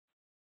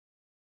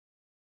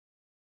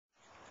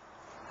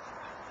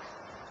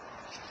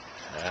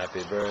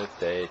Happy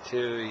birthday to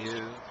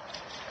you.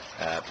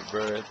 Happy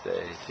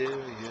birthday to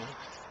you.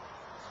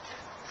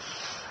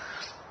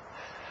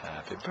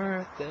 Happy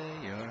birthday,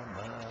 your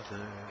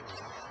mother.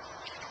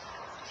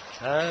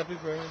 Happy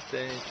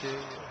birthday to you.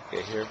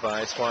 Okay,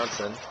 hereby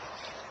Swanson,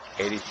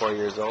 84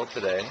 years old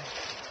today,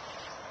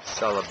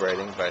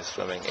 celebrating by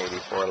swimming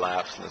 84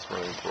 laps in the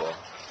swimming pool.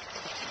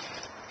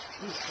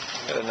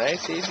 Got a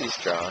nice, easy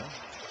stroke.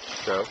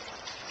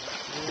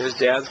 Here's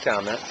Dad's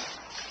comment.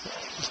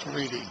 Just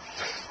reading.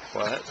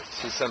 What?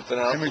 See something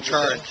else? I'm in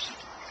charge.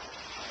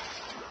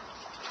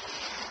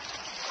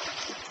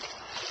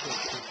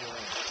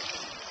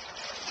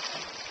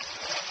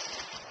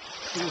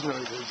 Here's what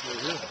it is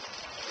right here.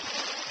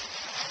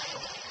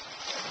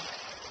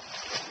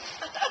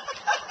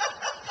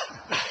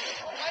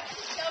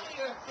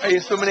 Are you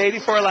swimming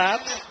 84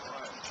 laps?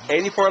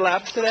 84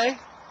 laps today?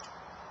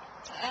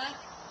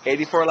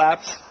 84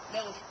 laps?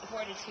 No,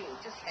 42,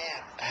 just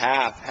half.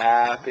 Half.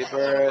 Happy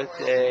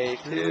birthday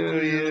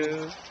to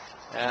you.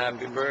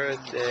 Happy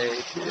birthday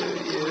to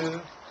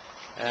you.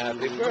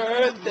 Happy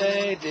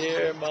birthday,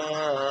 dear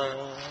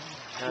Mom.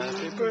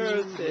 Happy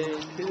birthday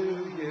to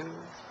you.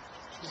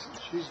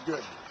 She's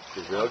good.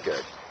 She's real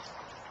good.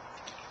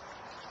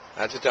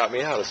 That's what taught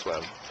me how to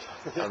swim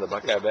on the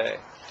Buckeye Bay.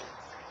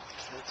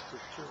 That's for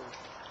sure.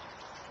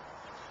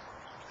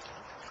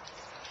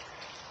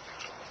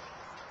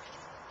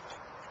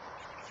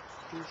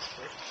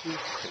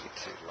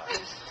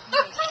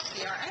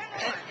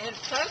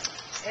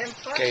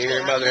 Okay,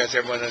 your mother has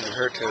everyone under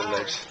her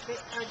tutelage. They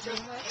are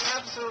just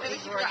absolutely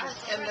gorgeous.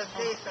 And the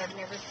face, I've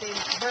never seen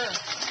her.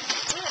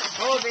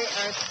 Oh, they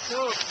are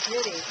so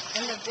pretty.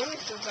 And the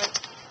face is like...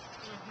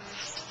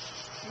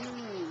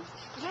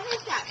 What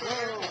is that?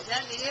 Whoa. Is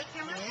that a video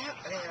camera? Yep,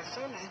 they are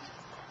so nice.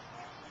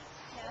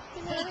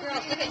 Hey,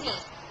 girls, look at me.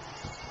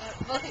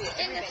 Both of you.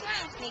 Everybody.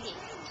 Nikki.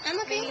 I'm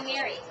looking.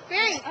 Mary.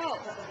 Mary. Oh,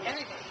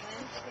 everybody.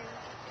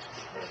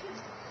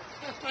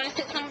 Want to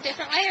sit some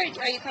different way,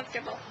 or are you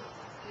comfortable?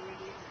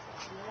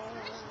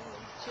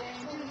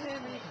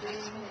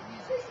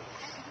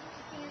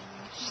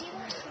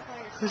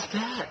 Who's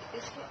that?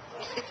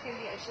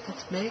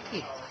 It's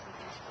Maggie.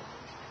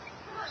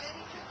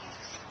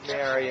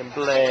 Mary and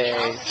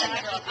Blaze.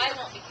 I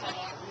won't be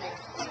coming.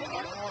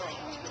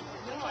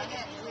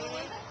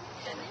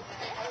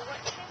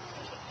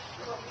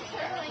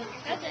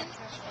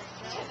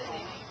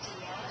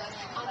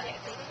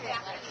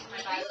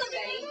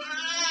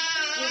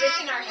 You lived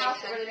in our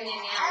house, it would have been in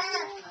now.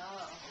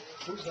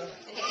 Who's that?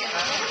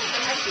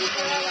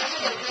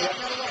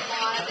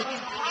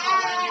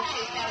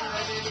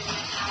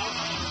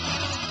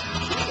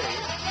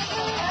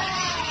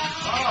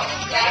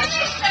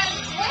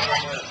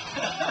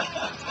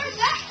 Where'd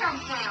that come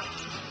from?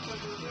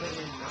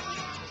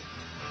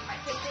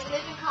 They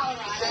live in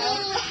Colorado. They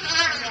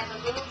have a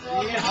little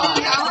girl.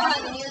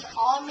 And he was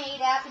all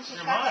made up, and she's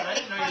got that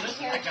big funny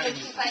hair, and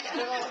she's like a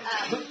little,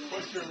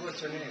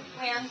 What's her name?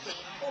 Ramsey.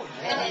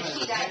 And then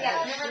she died.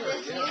 Yeah, remember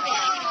this new band?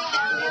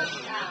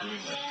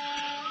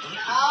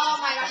 Oh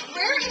my gosh,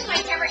 where is my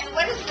camera? And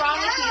what is wrong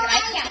with me that I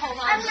can't hold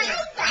on to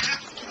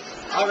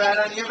it? All right,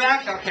 on your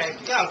back? Okay,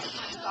 go.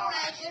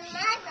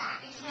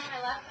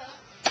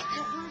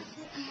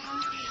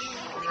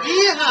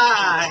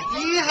 Yeehaw!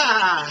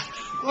 Yeehaw!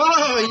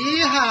 Whoa!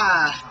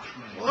 Yeehaw!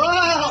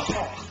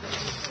 Whoa!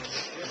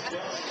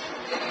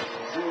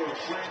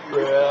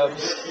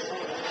 Ribs.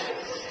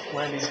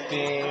 Wendy's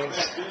beans.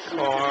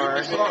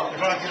 Corn.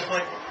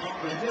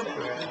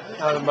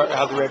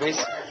 How the ribbies?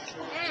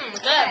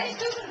 Good.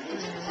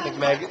 Think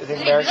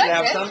Mary should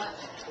have some?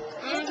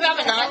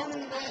 Probably not.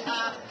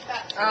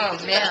 Oh,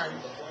 man.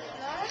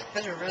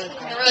 Those are really good.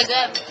 They're really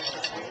good.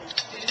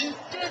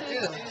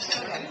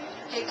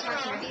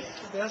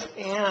 Yes,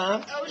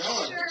 and Oh,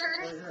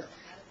 sure.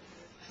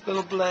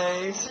 little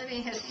Blaze.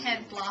 Letting his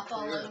head flop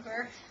all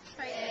over.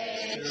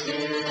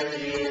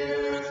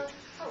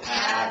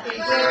 Happy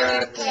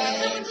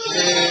birthday to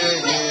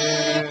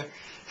you.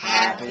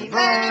 Happy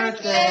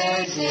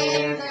birthday,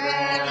 dear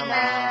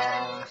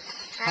Grandma.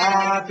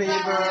 Happy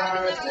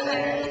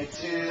birthday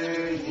to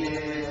you.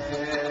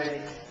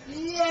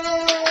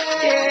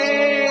 Yay!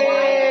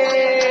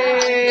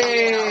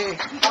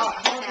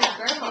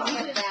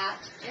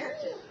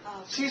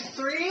 She's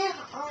 3?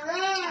 All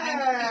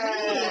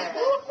right.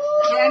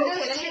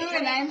 Candace 2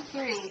 and I'm 3.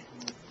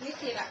 Let me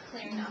see about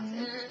clearing off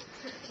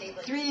this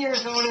table. 3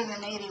 years older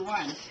than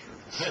 81.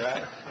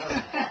 Right.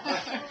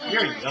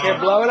 Here you Here,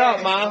 blow it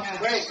up, Mom.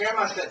 Wait,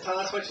 Grandma said, tell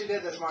us what you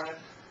did this morning.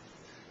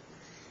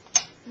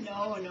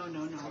 No.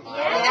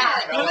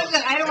 Yeah.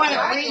 Listen, I don't want to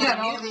read on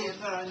all these.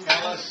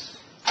 Tell us.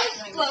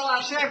 Just blow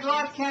off. Should I blow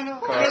out candle?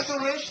 course. Make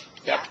a wish?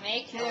 Yeah,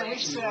 make Okay, I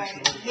wish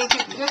make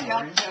it good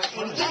health.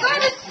 You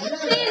gotta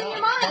see in your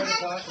mind.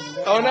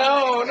 Oh,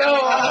 no, no.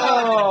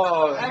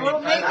 I will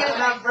make it.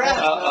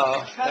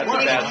 Uh-oh. That's a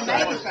bad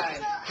sign.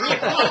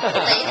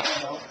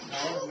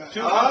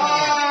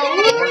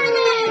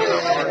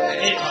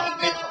 95.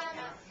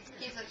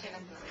 He's looking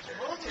at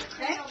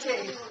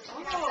Crankcase.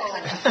 the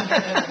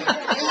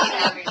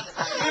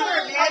Remember,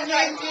 we had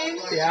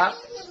 19? Yeah.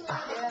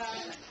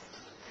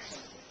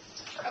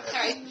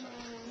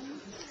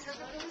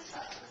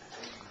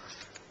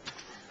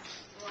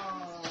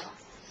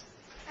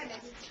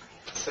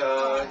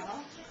 So,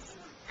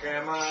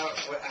 Grandma,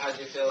 how'd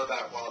you feel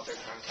about Walter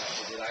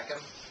Cronkite? Did you like him?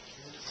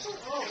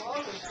 Oh,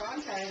 Walter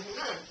Cronkite, he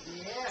was,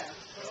 yeah, of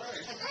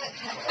course.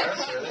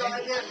 Really? Well,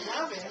 I didn't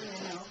love him, you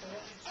know, but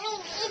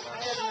I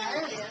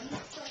admired him.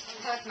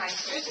 That's my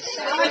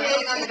sister. I mean,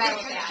 he was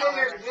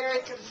considered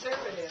very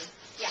conservative.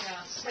 Yeah.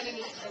 What do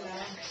you need?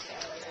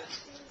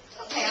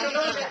 Okay, so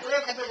those that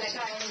lived for the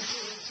time he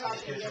was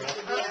talking against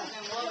the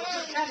Vietnam War, which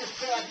was kind of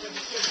sad for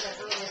the kids that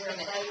were over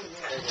there fighting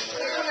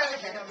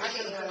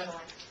there.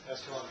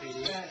 That's all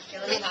PD.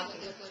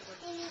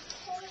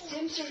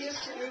 Didn't you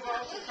used to do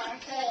Walter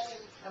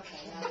Cronkite?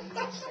 Okay.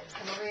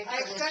 I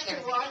expect to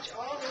watch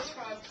all this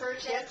from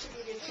first yet to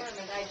be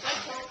determined. I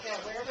just hope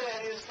that wherever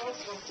that is,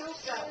 folks will still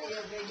stop me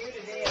as they do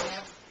today and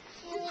ask,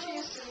 didn't you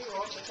used to do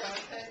Walter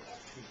Cronkite?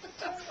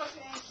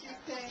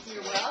 Thank you.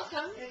 You're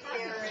welcome. And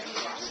Aaron.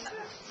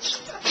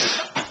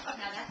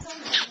 Now that's on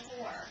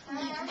 4.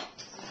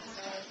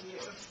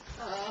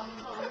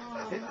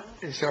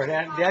 So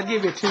Dad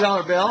gave you a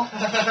 $2 bill?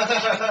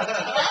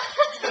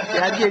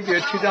 Dad gave you a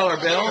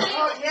 $2 bill?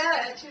 Oh,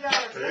 yeah, a $2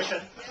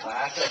 bill.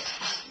 Classic.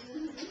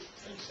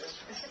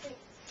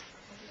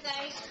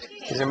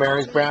 These are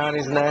Mary's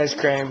brownies and ice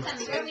cream.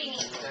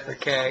 The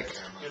cake.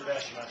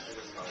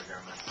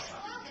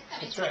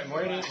 That's right.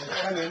 More than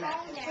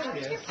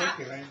thank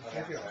you, man.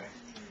 Thank you.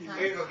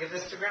 Here you go. Give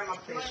this to Grandma,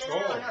 please. No,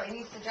 it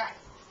needs to dry.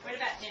 What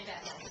about Jim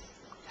Bethel?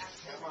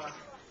 Come on.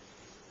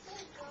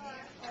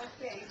 Oh,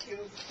 thank you.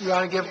 You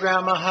want to give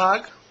Grandma a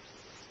hug?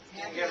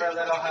 Can you give her a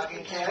little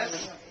hugging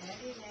kiss?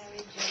 Eddie,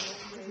 Mary,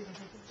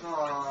 Joe,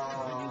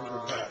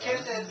 Aww.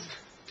 Kisses.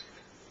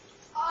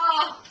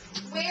 Oh,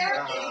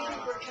 where? thank you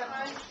for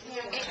coming.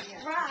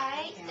 It's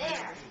right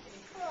there.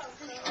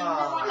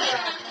 Aww.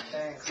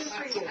 Thanks. Good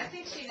for you. I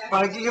think she knows.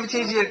 Well,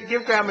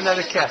 give Grandma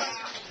another kiss.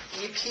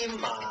 一匹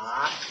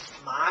马，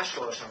马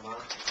说什么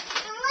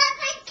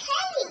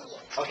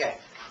 ？OK，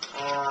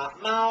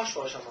 猫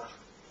说什么？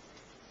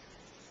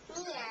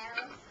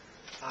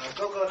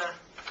狗狗呢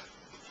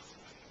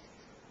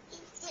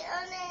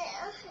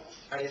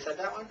 ？Already said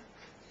that one.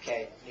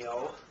 OK，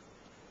 牛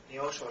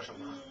说什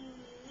么？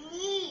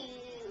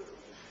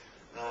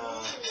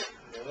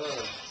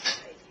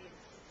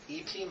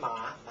一匹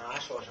马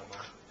说什么？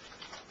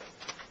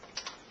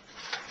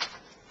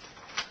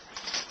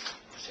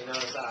 She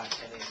knows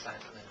Chinese sign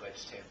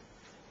language too.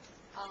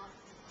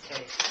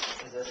 Okay,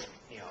 is this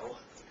牛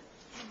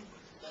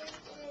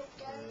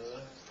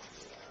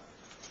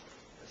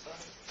This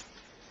one?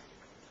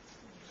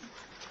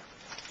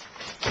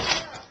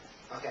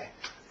 Okay.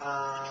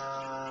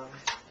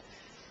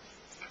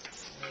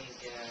 那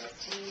个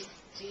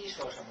鸡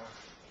说什么？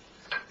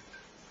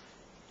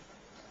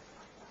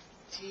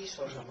鸡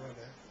说什么？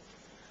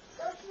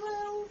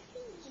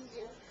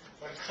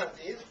 What about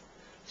these?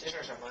 这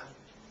是什么？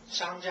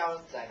 香蕉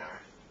在哪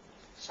儿？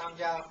香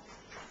蕉。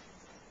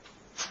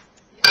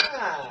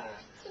Yeah。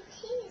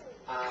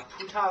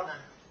葡萄呢？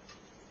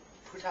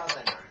葡萄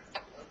在哪儿？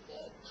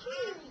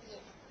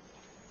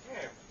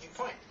 Here, you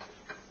point.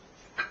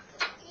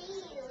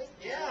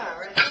 Yeah,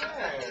 right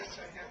there.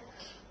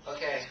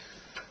 Okay.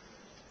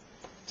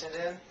 真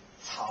真，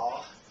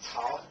草，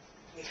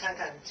你看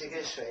看这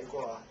个水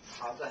果，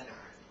草在哪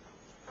儿？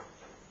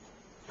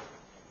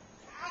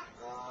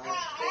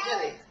在这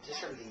里，这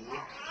是梨。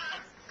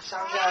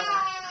 香蕉呢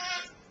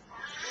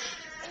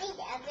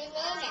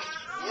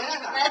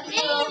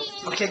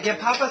Yeah. Okay, give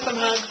Papa some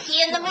hugs. See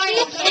you in the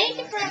morning. Thank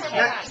you for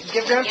Yeah,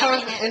 give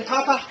Grandpa and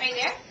Papa. Right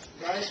there?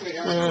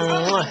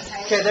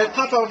 Okay, there's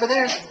Papa over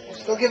there.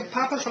 Go give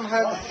Papa some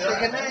hugs. Say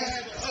good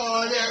night.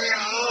 Oh, there we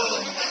go.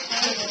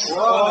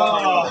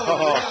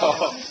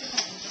 Whoa.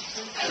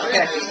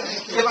 Okay,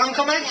 give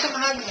Uncle Mike some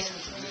hugs.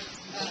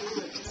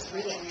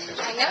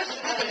 I know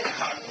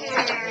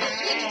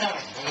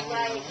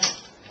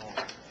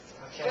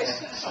Okay,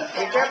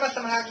 give Grandpa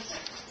some hugs.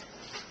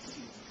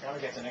 Now we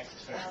get the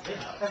next one.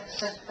 Yeah,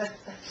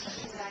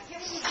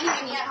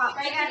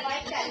 right, I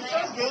like that.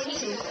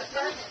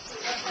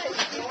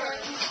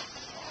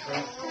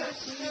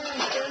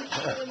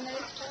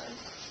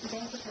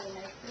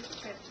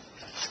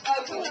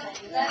 Okay,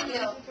 love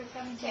you.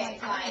 Okay,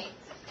 bye.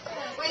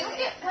 Wait,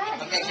 what?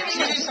 Okay, give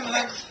Gigi some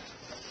hugs.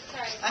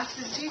 Sorry. That's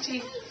the Gigi.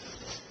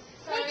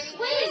 Where is Gigi?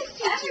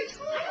 I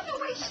don't know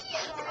where she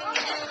is.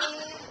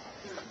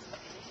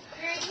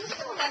 Mary, you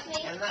still love me?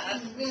 And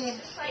that's me.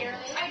 I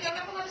don't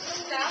have a lot of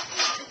stuff,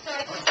 so I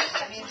can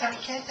I need some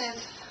kisses.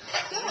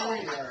 There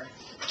you are.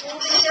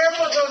 Be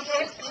careful,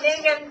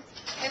 Megan.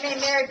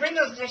 Mary, bring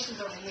those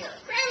dishes over here.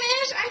 Grandma,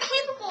 I'm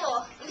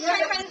capable. Let's try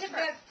to find a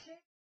different.